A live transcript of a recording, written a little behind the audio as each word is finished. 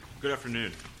Good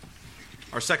afternoon.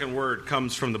 Our second word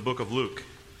comes from the book of Luke,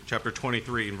 chapter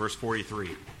 23 and verse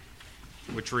 43,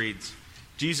 which reads,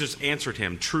 Jesus answered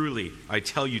him, "Truly, I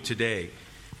tell you today,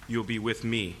 you will be with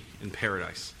me in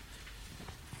paradise."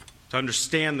 To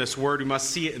understand this word, we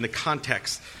must see it in the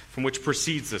context from which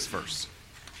precedes this verse.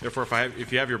 Therefore,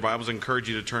 if you have your Bibles, I encourage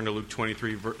you to turn to Luke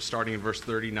 23, starting in verse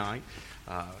 39.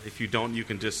 If you don't, you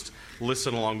can just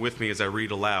listen along with me as I read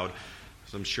aloud.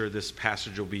 So I'm sure this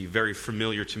passage will be very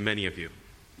familiar to many of you.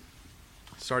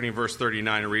 Starting in verse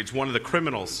 39, it reads, "One of the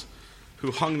criminals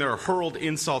who hung there hurled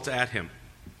insults at him.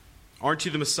 'Aren't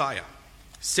you the Messiah?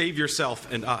 Save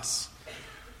yourself and us.'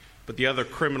 But the other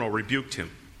criminal rebuked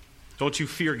him. 'Don't you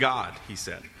fear God,' he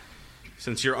said,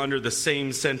 'since you're under the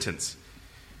same sentence.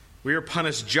 We are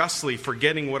punished justly for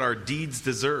getting what our deeds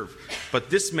deserve, but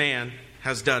this man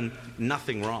has done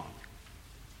nothing wrong.'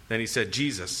 Then he said,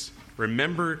 'Jesus,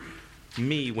 remember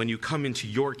me when you come into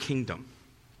your kingdom.'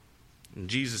 And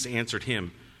Jesus answered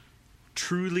him,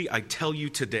 'Truly I tell you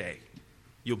today,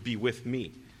 you'll be with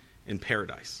me in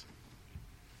paradise.'"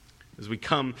 As we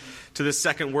come to this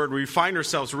second word, we find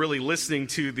ourselves really listening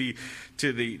to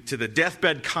the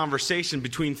deathbed conversation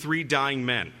between three dying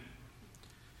men.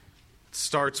 It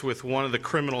starts with one of the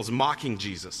criminals mocking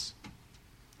Jesus.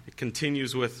 It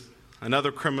continues with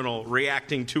another criminal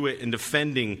reacting to it and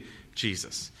defending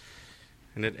Jesus.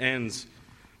 And it ends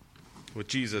with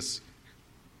Jesus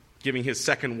giving his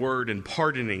second word and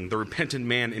pardoning the repentant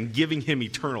man and giving him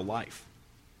eternal life.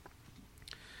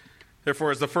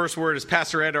 Therefore, as the first word, as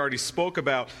Pastor Ed already spoke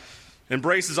about,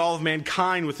 embraces all of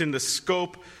mankind within the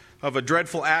scope of a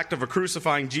dreadful act of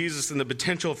crucifying Jesus and the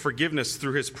potential of forgiveness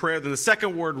through his prayer, then the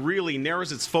second word really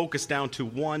narrows its focus down to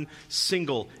one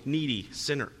single needy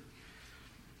sinner.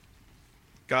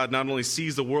 God not only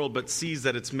sees the world, but sees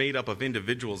that it's made up of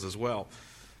individuals as well.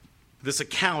 This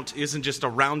account isn't just a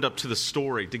roundup to the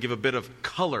story to give a bit of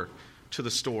color to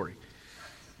the story.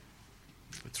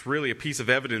 It's really a piece of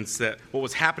evidence that what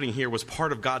was happening here was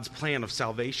part of God's plan of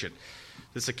salvation.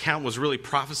 This account was really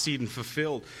prophesied and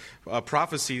fulfilled. A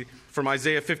prophecy from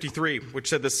Isaiah 53, which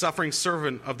said, "The suffering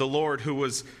servant of the Lord who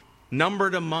was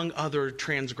numbered among other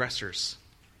transgressors."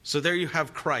 So there you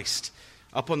have Christ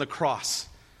up on the cross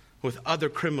with other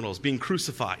criminals being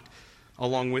crucified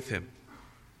along with him.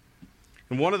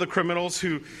 And one of the criminals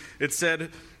who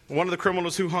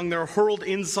hung there hurled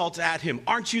insults at him.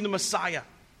 "Aren't you the Messiah?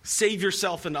 Save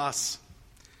yourself and us."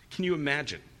 Can you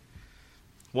imagine?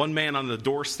 One man on the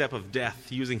doorstep of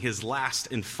death using his last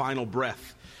and final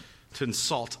breath to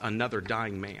insult another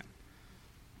dying man.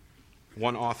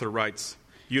 One author writes,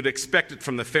 "You'd expect it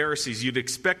from the Pharisees, you'd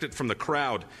expect it from the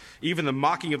crowd. Even the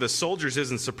mocking of the soldiers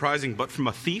isn't surprising, but from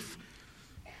a thief?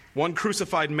 One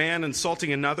crucified man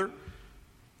insulting another?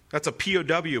 That's a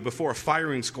POW before a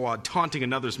firing squad taunting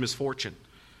another's misfortune.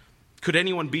 Could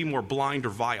anyone be more blind or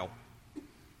vile?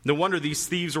 No wonder these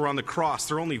thieves were on the cross.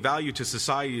 Their only value to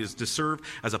society is to serve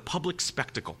as a public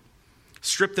spectacle.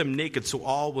 Strip them naked so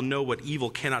all will know what evil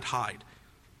cannot hide.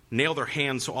 Nail their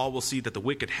hands so all will see that the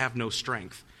wicked have no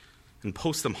strength. And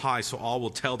post them high so all will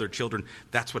tell their children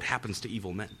that's what happens to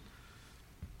evil men.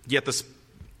 Yet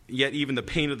even the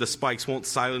pain of the spikes won't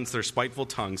silence their spiteful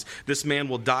tongues. This man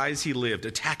will die as he lived,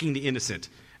 attacking the innocent.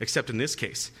 Except in this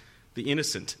case, the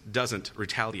innocent doesn't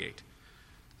retaliate."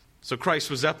 So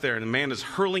Christ was up there, and the man is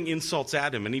hurling insults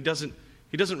at him, and he doesn't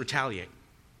retaliate.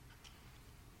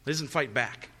 He doesn't fight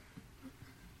back.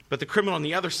 But the criminal on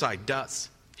the other side does.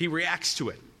 He reacts to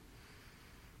it.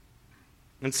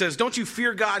 And says, "Don't you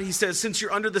fear God," he says, "since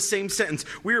you're under the same sentence.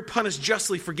 We are punished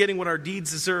justly for getting what our deeds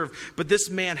deserve, but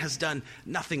this man has done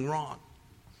nothing wrong."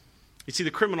 You see, the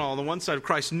criminal on the one side of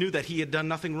Christ knew that he had done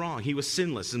nothing wrong. He was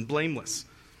sinless and blameless,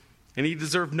 and he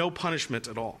deserved no punishment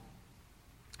at all.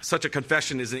 Such a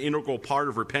confession is an integral part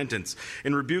of repentance.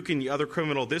 In rebuking the other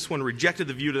criminal, this one rejected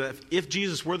the view that if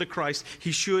Jesus were the Christ,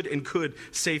 he should and could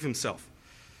save himself.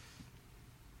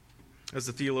 As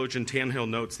the theologian Tannehill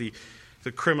notes, the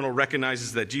criminal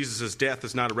recognizes that Jesus' death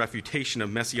is not a refutation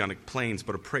of messianic claims,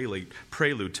 but a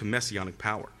prelude to messianic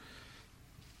power.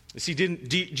 You see,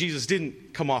 Jesus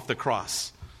didn't come off the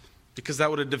cross because that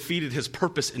would have defeated his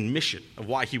purpose and mission of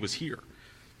why he was here.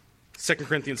 2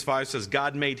 Corinthians 5 says,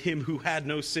 "God made him who had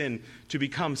no sin to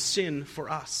become sin for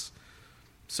us,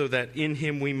 so that in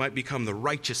him we might become the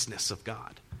righteousness of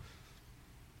God."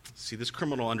 See, this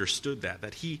criminal understood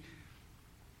that he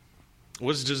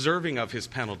was deserving of his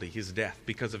penalty, his death,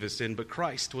 because of his sin, but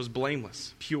Christ was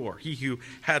blameless, pure, he who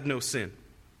had no sin.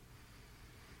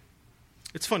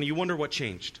 It's funny, you wonder what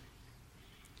changed.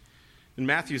 In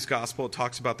Matthew's gospel, it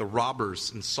talks about the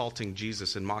robbers insulting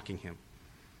Jesus and mocking him.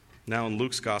 Now in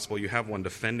Luke's gospel, you have one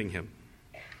defending him.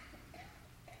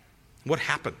 What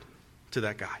happened to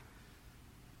that guy?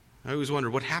 I always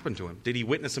wondered, what happened to him? Did he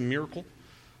witness a miracle?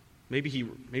 Maybe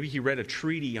he read a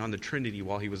treatise on the Trinity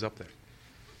while he was up there.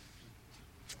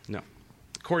 No.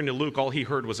 According to Luke, all he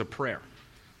heard was a prayer.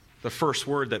 The first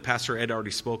word that Pastor Ed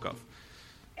already spoke of.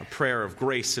 A prayer of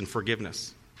grace and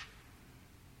forgiveness.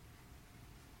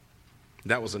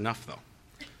 That was enough, though.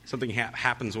 Something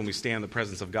happens when we stand in the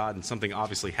presence of God, and something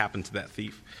obviously happened to that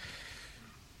thief.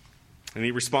 And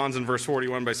he responds in verse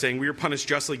 41 by saying, "We are punished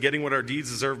justly, getting what our deeds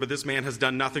deserve, but this man has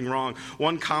done nothing wrong."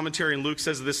 One commentary in Luke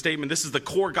says of this statement, this is the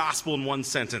core gospel in one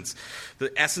sentence.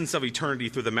 The essence of eternity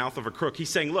through the mouth of a crook. He's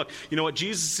saying, look, you know what?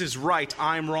 Jesus is right.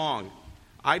 I'm wrong.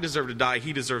 I deserve to die.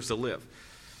 He deserves to live.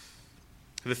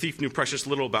 The thief knew precious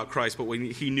little about Christ, but what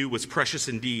he knew was precious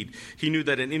indeed. He knew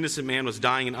that an innocent man was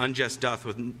dying an unjust death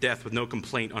with no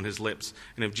complaint on his lips.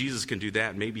 And if Jesus can do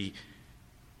that, maybe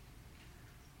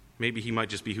he might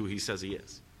just be who he says he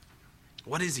is.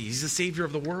 What is he? He's the Savior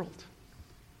of the world.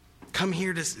 Come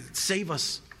here to save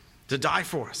us, to die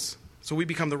for us, so we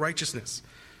become the righteousness.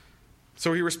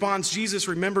 So he responds, "Jesus,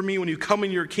 remember me when you come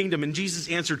in your kingdom." And Jesus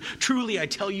answered, "Truly, I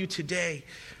tell you today,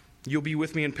 you'll be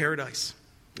with me in paradise."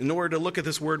 In order to look at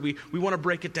this word, we want to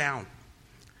break it down.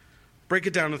 Break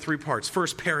it down into three parts.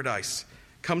 First, paradise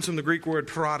comes from the Greek word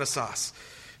paradisos.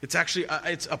 It's actually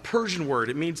it's a Persian word.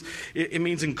 It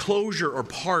means enclosure or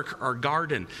park or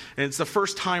garden. And it's the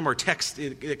first time our text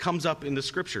it comes up in the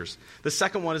scriptures. The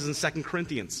second one is in 2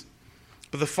 Corinthians.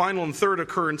 But the final and third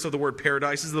occurrence of the word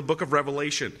paradise is the book of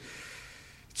Revelation.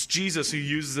 It's Jesus who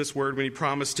uses this word when he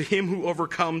promised, "To him who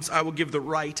overcomes, I will give the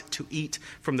right to eat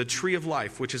from the tree of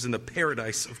life, which is in the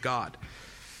paradise of God."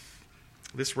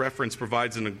 This reference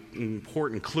provides an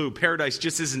important clue. Paradise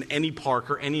just isn't any park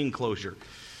or any enclosure.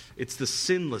 It's the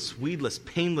sinless, weedless,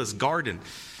 painless garden,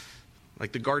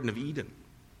 like the Garden of Eden.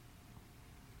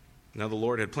 Now the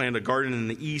Lord had planned a garden in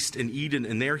the east in Eden,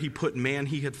 and there he put man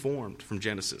he had formed from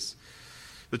Genesis.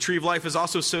 The tree of life is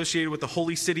also associated with the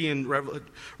holy city in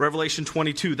Revelation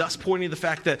 22, thus pointing to the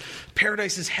fact that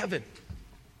paradise is heaven.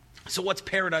 So what's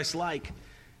paradise like?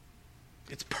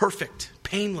 It's perfect,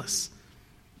 painless.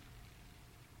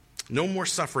 No more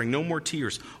suffering, no more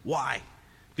tears. Why?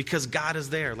 Because God is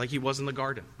there like he was in the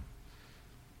garden.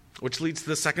 Which leads to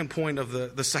the second point of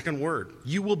the second word.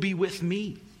 You will be with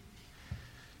me.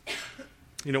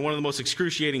 You know, one of the most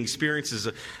excruciating experiences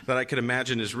that I can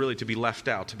imagine is really to be left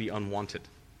out, to be unwanted.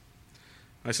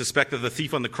 I suspect that the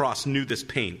thief on the cross knew this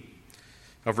pain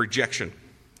of rejection.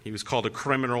 He was called a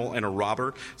criminal and a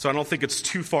robber, so I don't think it's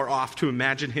too far off to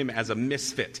imagine him as a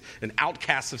misfit, an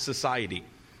outcast of society,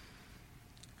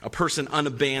 a person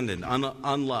unabandoned,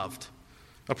 unloved,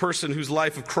 a person whose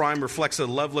life of crime reflects a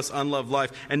loveless, unloved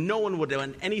life, and no one would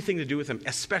have anything to do with him,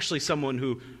 especially someone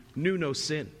who knew no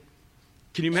sin.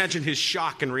 Can you imagine his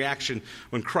shock and reaction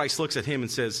when Christ looks at him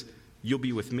and says, "You'll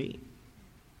be with me"?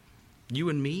 You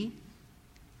and me?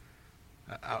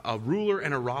 A ruler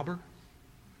and a robber?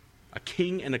 A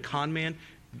king and a con man?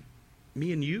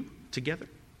 Me and you together?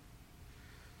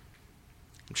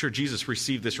 I'm sure Jesus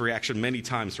received this reaction many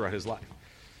times throughout his life,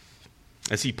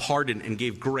 as he pardoned and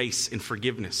gave grace and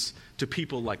forgiveness to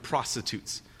people like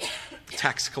prostitutes,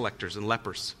 tax collectors, and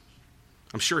lepers.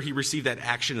 I'm sure he received that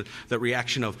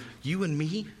reaction of, "You and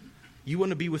me? You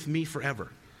want to be with me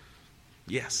forever?"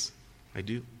 Yes, I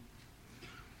do.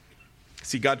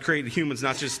 See, God created humans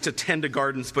not just to tend to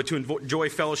gardens, but to enjoy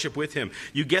fellowship with him.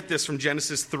 You get this from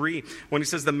Genesis 3, when he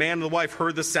says, "The man and the wife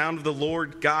heard the sound of the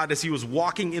Lord God as he was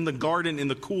walking in the garden in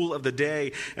the cool of the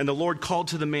day. And the Lord called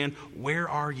to the man, 'Where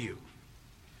are you?'"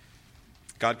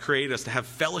 God created us to have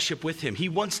fellowship with him. He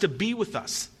wants to be with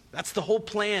us. That's the whole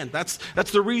plan. That's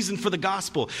the reason for the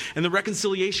gospel. And the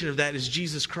reconciliation of that is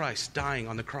Jesus Christ dying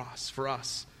on the cross for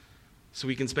us, so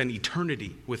we can spend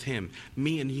eternity with him,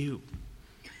 me and you,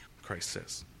 Christ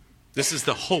says. This is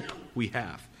the hope we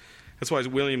have. That's why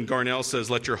William Garnell says,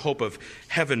 "Let your hope of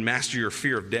heaven master your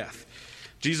fear of death."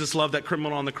 Jesus loved that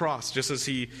criminal on the cross, just as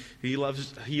he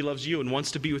loves you and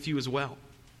wants to be with you as well.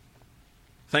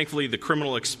 Thankfully, the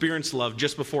criminal experienced love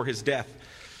just before his death,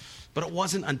 but it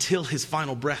wasn't until his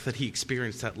final breath that he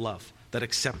experienced that love, that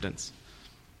acceptance.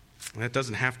 And that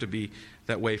doesn't have to be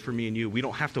that way for me and you. We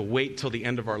don't have to wait till the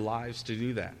end of our lives to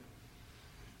do that.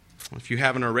 If you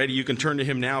haven't already, you can turn to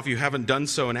him now if you haven't done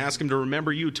so, and ask him to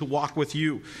remember you, to walk with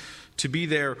you, to be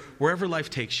there wherever life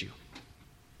takes you.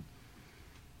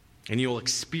 And you'll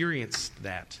experience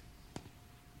that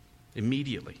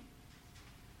immediately.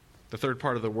 The third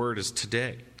part of the word is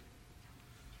today.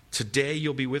 Today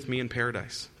you'll be with me in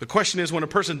paradise. The question is, when a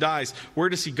person dies, where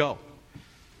does he go?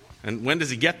 And when does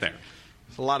he get there?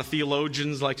 A lot of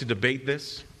theologians like to debate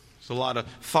this. There's a lot of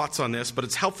thoughts on this, but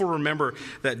it's helpful to remember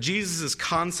that Jesus'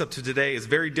 concept of today is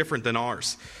very different than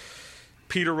ours.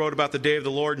 Peter wrote about the day of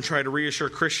the Lord and tried to reassure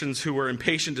Christians who were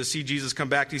impatient to see Jesus come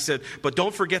back. He said, "But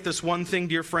don't forget this one thing,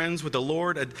 dear friends, with the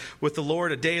Lord,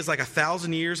 a day is like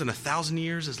 1,000 years, and 1,000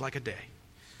 years is like a day."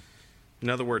 In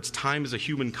other words, time is a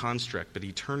human construct, but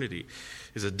eternity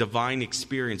is a divine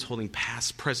experience holding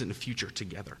past, present, and future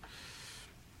together.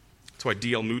 That's why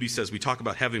D.L. Moody says we talk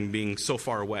about heaven being so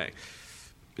far away.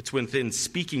 It's within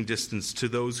speaking distance to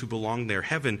those who belong there.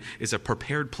 Heaven is a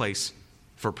prepared place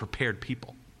for prepared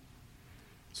people.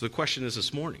 So the question is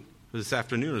this morning, this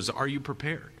afternoon, is are you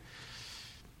prepared?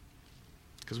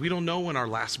 Because we don't know when our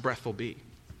last breath will be.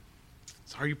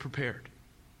 So are you prepared?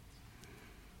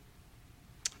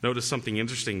 Notice something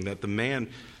interesting, that the man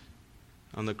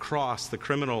on the cross, the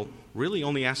criminal, really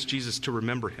only asked Jesus to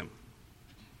remember him.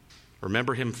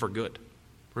 Remember him for good.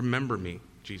 Remember me,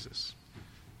 Jesus.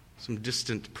 Some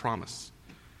distant promise.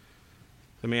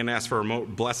 The man asked for a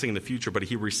blessing in the future, but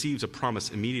he receives a promise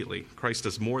immediately. Christ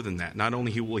does more than that. Not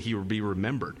only will he be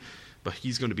remembered, but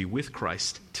he's going to be with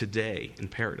Christ today in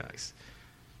paradise.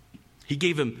 He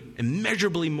gave him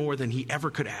immeasurably more than he ever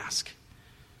could ask.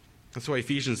 That's why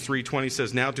Ephesians 3:20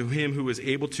 says, "Now to him who is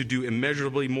able to do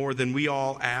immeasurably more than we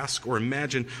all ask or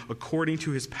imagine, according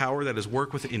to his power that is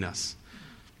work within us."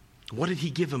 What did he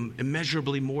give him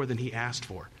immeasurably more than he asked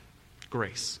for?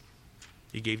 Grace.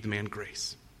 He gave the man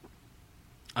grace.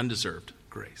 Undeserved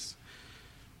grace.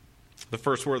 The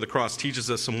first word of the cross teaches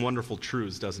us some wonderful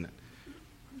truths, doesn't it?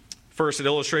 First, it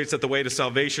illustrates that the way to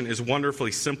salvation is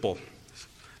wonderfully simple.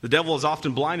 The devil has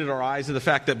often blinded our eyes to the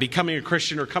fact that becoming a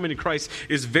Christian or coming to Christ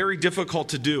is very difficult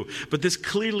to do. But this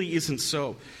clearly isn't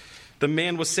so. The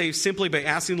man was saved simply by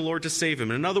asking the Lord to save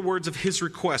him. In other words of his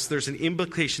request, there's an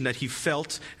implication that he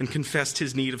felt and confessed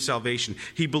his need of salvation.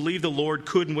 He believed the Lord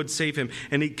could and would save him,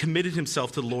 and he committed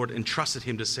himself to the Lord and trusted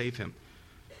him to save him.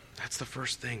 That's the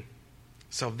first thing.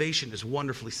 Salvation is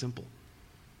wonderfully simple.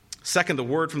 Second, the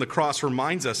word from the cross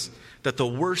reminds us that the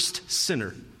worst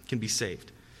sinner can be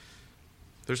saved.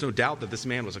 There's no doubt that this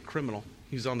man was a criminal.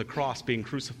 He was on the cross being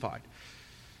crucified.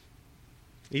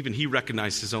 Even he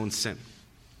recognized his own sin.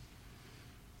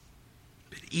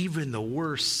 But even the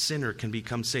worst sinner can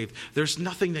become saved. There's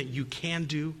nothing that you can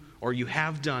do or you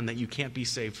have done that you can't be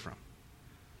saved from.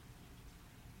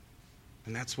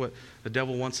 And that's what the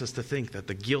devil wants us to think, that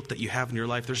the guilt that you have in your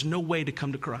life, there's no way to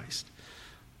come to Christ.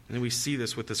 And then we see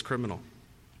this with this criminal.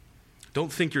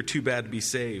 Don't think you're too bad to be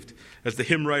saved. As the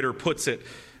hymn writer puts it,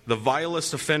 the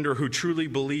vilest offender who truly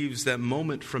believes that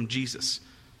moment from Jesus,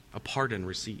 a pardon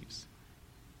receives.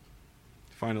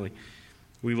 Finally,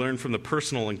 we learn from the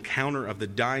personal encounter of the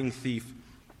dying thief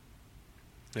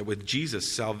that with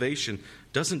Jesus, salvation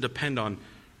doesn't depend on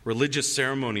religious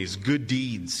ceremonies, good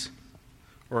deeds,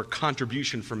 or a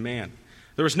contribution from man.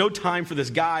 There was no time for this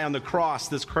guy on the cross,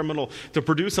 this criminal, to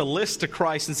produce a list to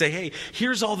Christ and say, "Hey,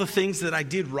 here's all the things that I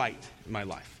did right in my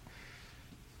life."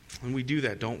 And we do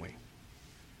that, don't we?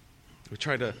 We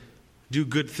try to do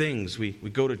good things. We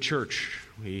go to church.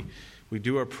 We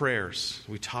do our prayers.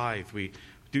 We tithe. We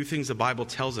do things the Bible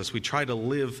tells us. We try to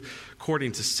live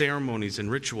according to ceremonies and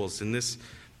rituals. And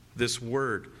this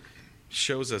word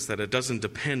shows us that it doesn't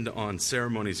depend on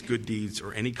ceremonies, good deeds,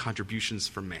 or any contributions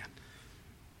from man.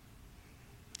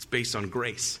 It's based on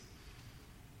grace,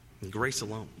 and grace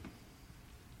alone.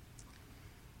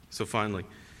 So finally,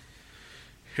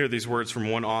 hear these words from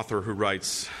one author who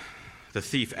writes, the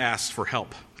thief asked for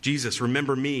help. "Jesus,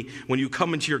 remember me when you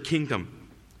come into your kingdom."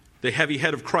 The heavy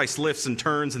head of Christ lifts and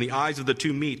turns, and the eyes of the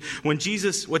two meet. What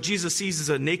Jesus sees is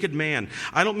a naked man.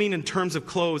 I don't mean in terms of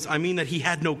clothes. I mean that he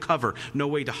had no cover, no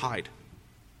way to hide.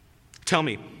 "Tell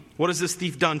me, what has this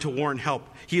thief done to warrant help?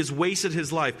 He has wasted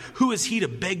his life. Who is he to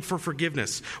beg for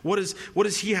forgiveness? What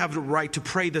does he have the right to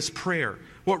pray this prayer?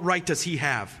 What right does he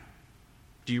have?"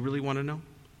 Do you really want to know?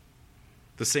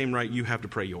 The same right you have to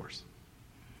pray yours.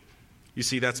 You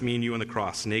see, that's me and you on the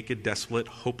cross, naked, desolate,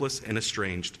 hopeless, and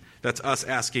estranged. That's us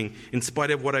asking, in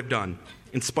spite of what I've done,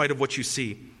 in spite of what you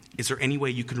see, is there any way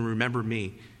you can remember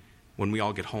me when we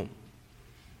all get home?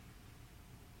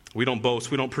 We don't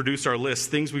boast. We don't produce our lists,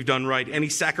 things we've done right. Any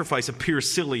sacrifice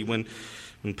appears silly when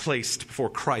placed before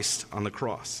Christ on the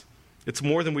cross. It's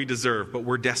more than we deserve, but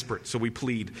we're desperate, so we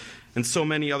plead. And so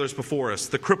many others before us,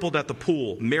 the crippled at the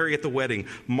pool, Mary at the wedding,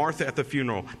 Martha at the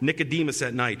funeral, Nicodemus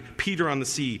at night, Peter on the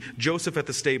sea, Joseph at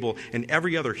the stable, and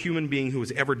every other human being who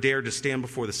has ever dared to stand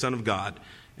before the Son of God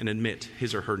and admit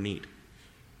his or her need.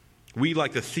 We,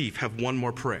 like the thief, have one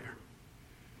more prayer.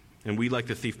 And we, like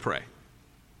the thief, pray.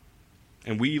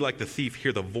 And we, like the thief,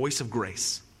 hear the voice of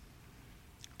grace.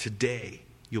 Today,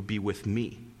 you'll be with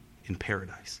me in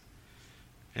paradise.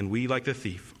 And we, like the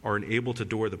thief, are unable to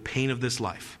endure the pain of this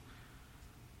life,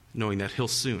 knowing that he'll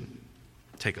soon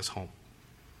take us home.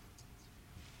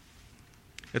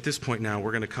 At this point now,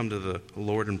 we're going to come to the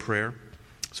Lord in prayer.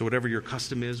 So whatever your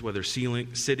custom is, whether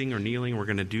sitting or kneeling, we're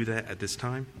going to do that at this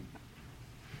time.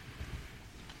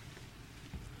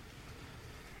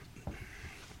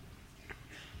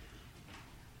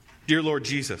 Dear Lord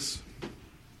Jesus,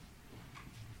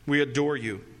 we adore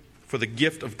you for the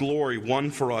gift of glory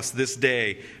won for us this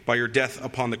day by your death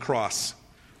upon the cross.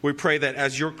 We pray that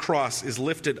as your cross is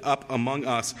lifted up among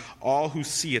us, all who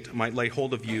see it might lay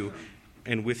hold of you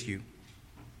and with you.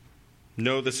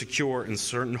 Know the secure and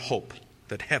certain hope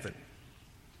that heaven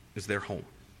is their home.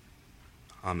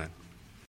 Amen.